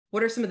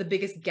what are some of the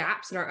biggest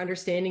gaps in our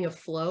understanding of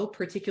flow,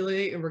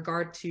 particularly in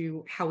regard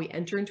to how we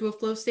enter into a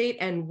flow state,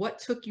 and what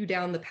took you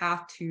down the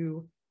path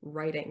to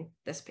writing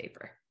this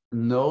paper?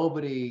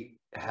 Nobody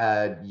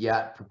had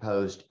yet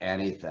proposed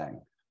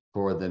anything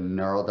for the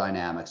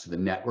neurodynamics, the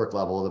network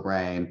level of the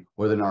brain,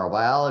 or the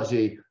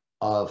neurobiology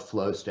of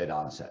flow state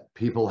onset.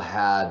 People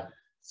had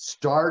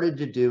started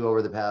to do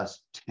over the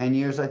past 10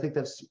 years, I think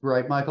that's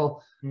right,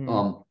 Michael,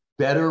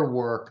 better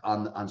work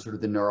on sort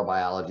of the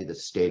neurobiology, the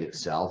state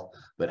itself,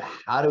 but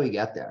how do we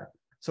get there?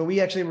 So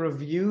we actually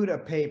reviewed a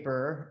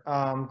paper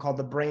called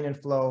The Brain and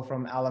Flow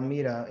from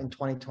Alameda in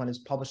 2020. It's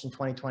published in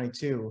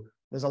 2022.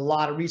 There's a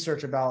lot of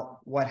research about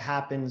what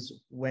happens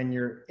when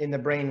you're in the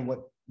brain,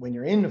 when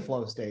you're in the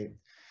flow state.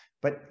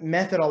 But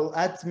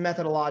that's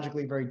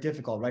methodologically very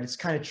difficult, right? It's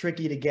kind of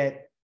tricky to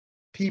get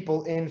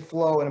people in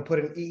flow and put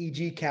an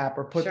EEG cap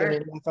or put them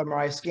in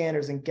fMRI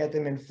scanners and get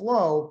them in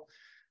flow,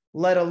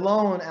 let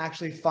alone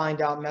actually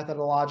find out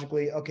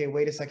methodologically, okay,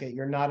 wait a second,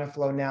 you're not in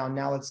flow now.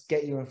 Now let's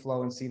get you in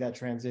flow and see that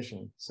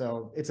transition.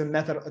 So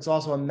it's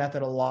also a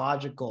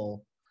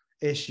methodological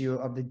issue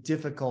of the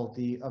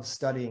difficulty of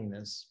studying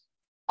this.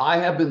 I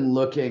have been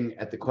looking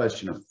at the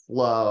question of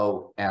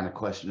flow and the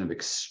question of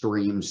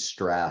extreme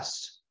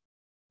stress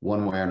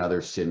one way or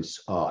another since,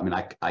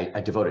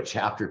 I devote a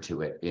chapter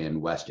to it in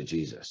West of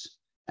Jesus.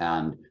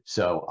 And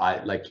so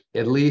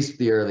at least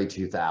the early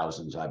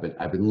 2000s,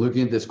 I've been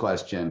looking at this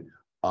question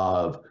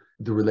of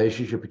the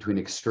relationship between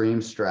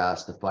extreme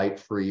stress, the fight,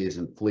 freeze,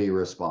 and flee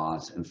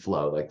response, and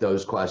flow. Like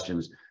those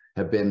questions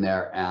have been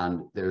there,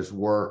 and there's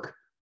work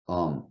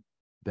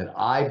that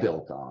I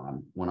built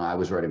on when I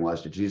was writing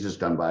West of Jesus,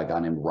 done by a guy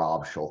named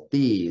Rob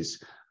Schulthes,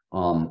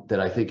 that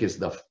I think is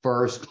the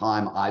first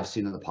time I've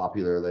seen in the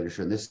popular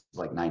literature, and this is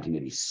like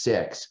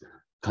 1986,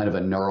 kind of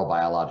a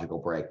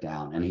neurobiological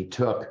breakdown. And he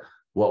took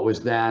what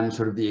was then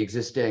sort of the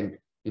existing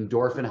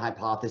endorphin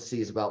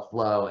hypotheses about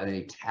flow, and then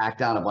he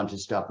tacked on a bunch of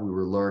stuff we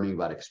were learning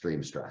about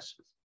extreme stress.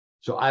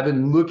 So I've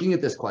been looking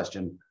at this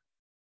question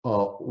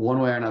one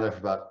way or another for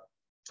about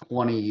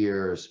 20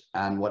 years.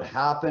 And what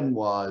happened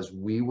was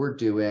we were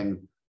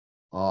doing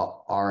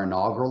our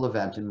inaugural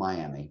event in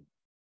Miami.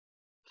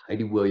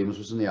 Heidi Williams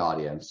was in the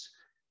audience,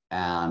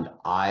 and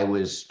I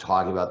was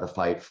talking about the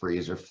fight,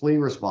 freeze, or flee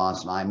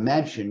response. And I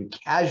mentioned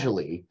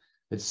casually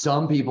that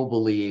some people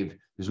believe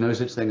there's no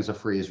such thing as a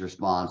freeze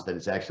response, that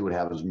it's actually what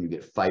happens when you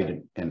get fight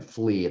and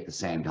flee at the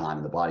same time,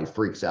 and the body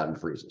freaks out and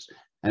freezes.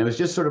 And it was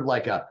just sort of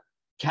like a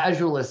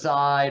casual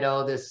aside,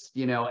 this,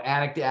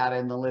 anecdote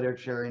in the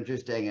literature,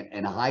 interesting.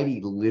 And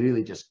Heidi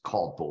literally just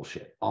called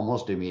bullshit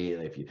almost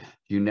immediately. If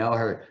you know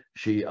her,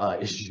 she's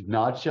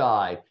not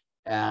shy.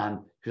 And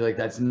she's like,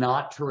 that's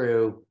not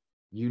true.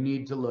 You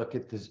need to look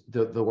at this,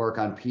 the work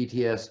on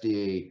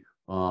PTSD.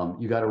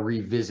 You got to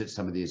revisit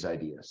some of these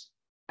ideas.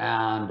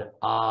 And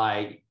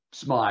I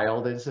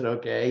smiled and said,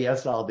 okay,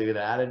 yes, I'll do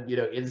that. And,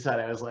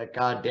 inside I was like,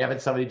 God damn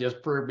it, somebody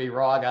just proved me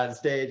wrong on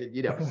stage. And,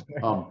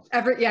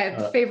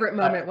 the favorite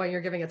moment when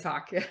you're giving a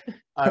talk.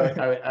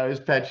 I was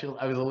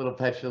petulant. I was a little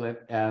petulant,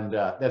 and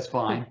that's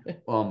fine.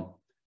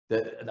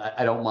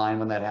 I don't mind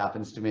when that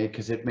happens to me,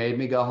 because it made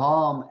me go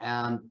home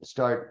and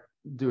start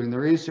doing the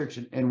research.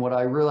 And what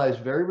I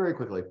realized very, very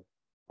quickly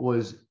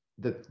was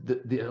that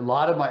a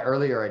lot of my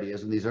earlier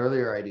ideas, and these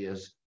earlier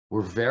ideas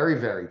were very,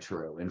 very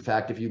true. In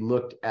fact, if you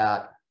looked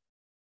at,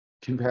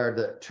 compared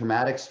the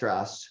traumatic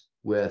stress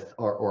with,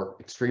 or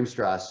extreme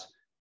stress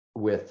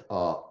with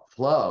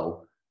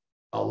flow,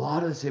 a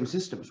lot of the same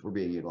systems were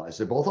being utilized.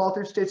 They're both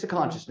altered states of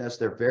consciousness.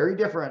 They're very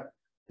different.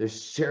 They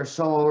share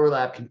some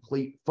overlap,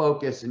 complete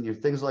focus, and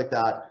things like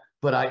that.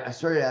 But I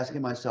started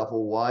asking myself,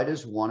 well, why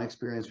does one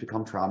experience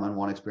become trauma and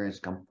one experience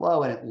become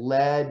flow? And it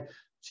led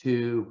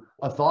to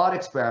a thought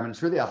experiment.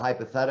 It's really a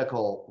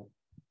hypothetical,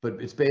 but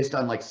it's based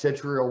on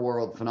such real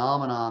world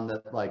phenomenon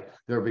that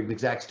there have been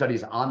exact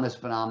studies on this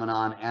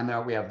phenomenon,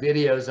 and we have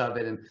videos of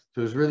it. And so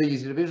it was really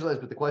easy to visualize.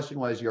 But the question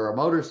was, you're a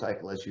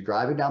motorcyclist, you're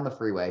driving down the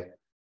freeway,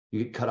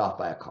 you get cut off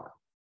by a car.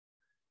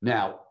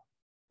 Now,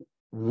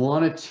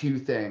 one of two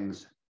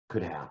things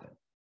could happen.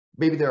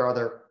 Maybe there are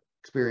other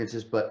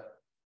experiences, but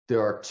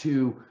there are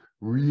two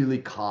really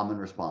common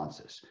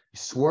responses. You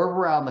swerve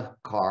around the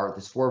car,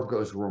 the swerve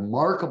goes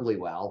remarkably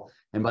well,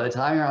 and by the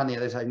time you're on the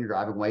other side and you're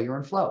driving away, you're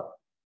in flow,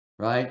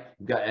 right?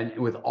 And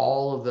with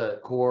all of the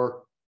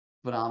core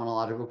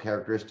phenomenological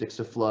characteristics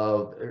of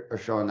flow are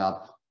showing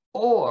up.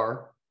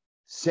 Or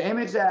same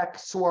exact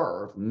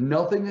swerve,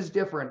 nothing is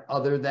different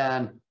other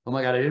than, oh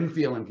my God, I didn't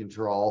feel in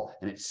control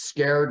and it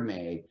scared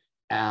me.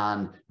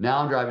 And now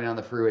I'm driving down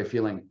the freeway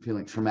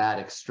feeling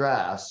traumatic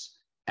stress.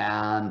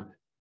 And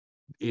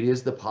it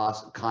is the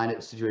kind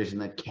of situation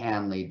that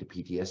can lead to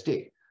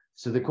PTSD.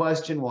 So the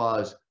question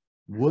was,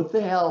 what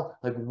the hell,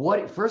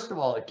 first of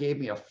all, it gave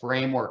me a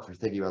framework for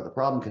thinking about the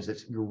problem,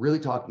 because you're really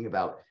talking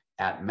about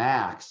at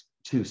max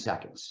 2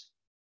 seconds.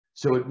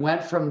 So it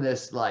went from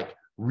this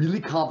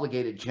really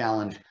complicated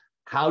challenge,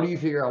 how do you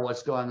figure out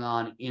what's going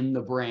on in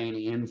the brain,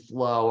 in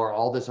flow, or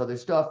all this other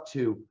stuff,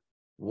 to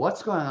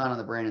what's going on in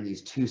the brain in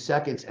these 2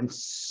 seconds. And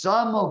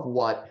some of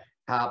what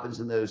happens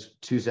in those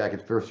 2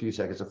 seconds, first few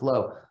seconds of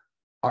flow,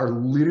 are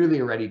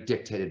literally already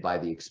dictated by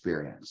the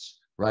experience,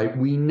 right?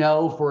 We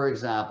know, for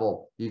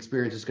example, the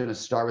experience is going to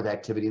start with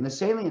activity in the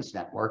salience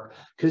network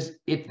because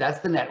that's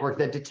the network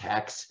that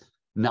detects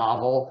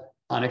novel,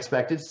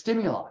 unexpected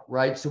stimuli,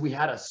 right? So we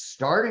had a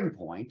starting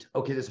point.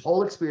 Okay, this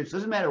whole experience,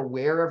 doesn't matter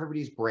where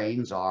everybody's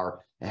brains are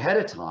ahead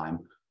of time.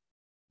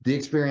 The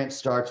experience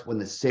starts when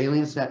the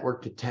salience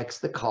network detects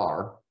the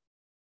car,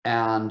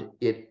 and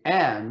it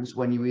ends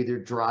when you either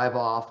drive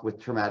off with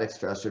traumatic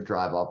stress or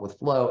drive off with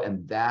flow.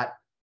 And that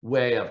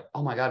way of,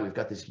 oh my God, we've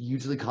got this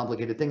hugely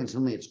complicated thing, and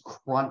suddenly it's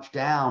crunched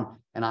down,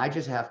 and I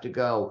just have to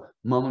go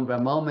moment by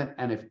moment.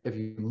 And if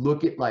you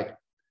look at like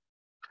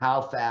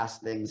how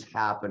fast things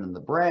happen in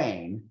the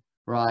brain,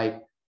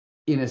 right?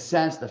 In a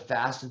sense, the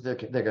fastest they're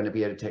going to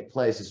be able to take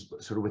place is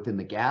sort of within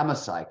the gamma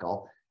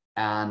cycle.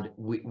 And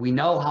we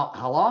know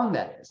how long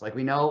that is. Like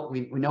we know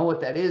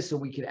what that is, so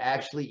we could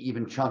actually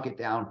even chunk it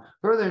down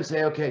further and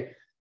say, okay,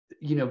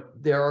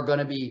 there are going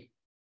to be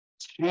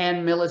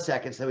 10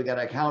 milliseconds that we got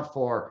to account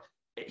for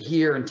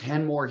here and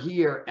 10 more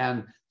here.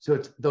 And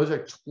so those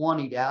are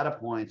 20 data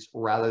points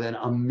rather than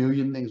a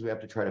million things we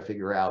have to try to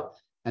figure out.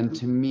 And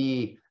to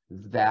me,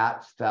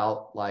 that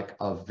felt like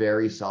a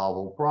very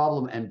solvable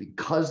problem. And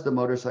because the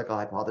motorcycle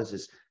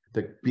hypothesis,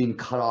 the being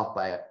cut off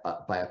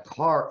by a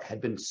car,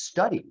 had been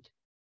studied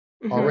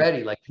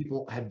already, like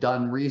people had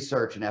done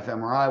research and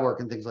fMRI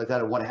work and things like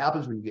that. And what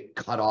happens when you get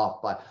cut off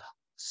by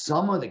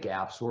some of the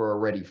gaps were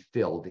already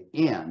filled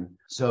in.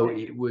 So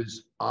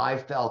I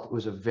felt it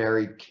was a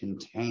very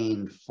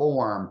contained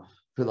form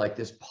for like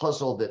this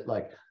puzzle that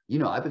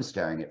I've been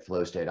staring at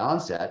flow state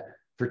onset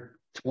for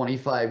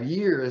 25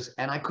 years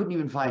and I couldn't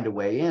even find a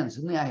way in.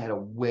 Suddenly I had a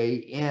way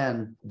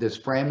in. This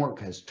framework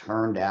has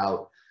turned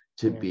out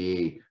to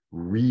be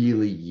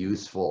really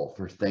useful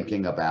for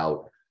thinking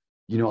about,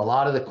 a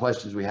lot of the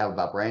questions we have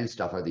about brain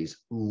stuff are these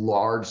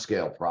large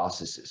scale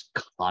processes,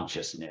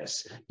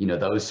 consciousness,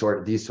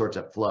 these sorts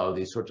of flow,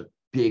 these sorts of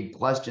big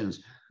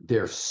questions.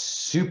 They're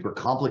super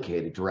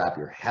complicated to wrap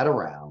your head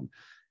around.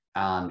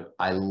 And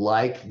I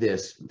like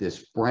this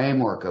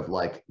framework of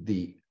like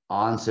the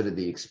onset of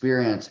the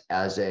experience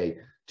as a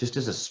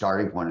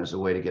starting point, as a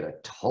way to get a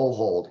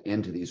toehold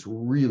into these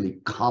really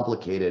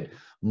complicated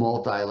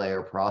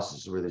multi-layer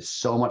processes where there's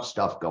so much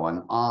stuff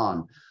going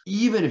on.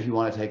 Even if you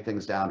want to take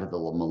things down to the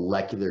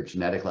molecular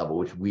genetic level,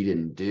 which we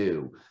didn't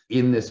do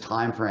in this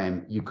time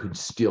frame, you could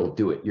still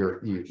do it.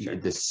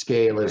 The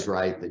scale is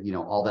right, that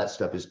all that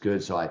stuff is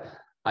good. So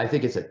I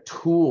think it's a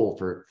tool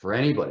for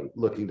anybody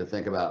looking to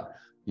think about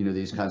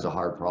these kinds of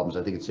hard problems.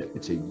 I think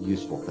it's a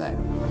useful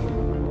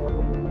thing.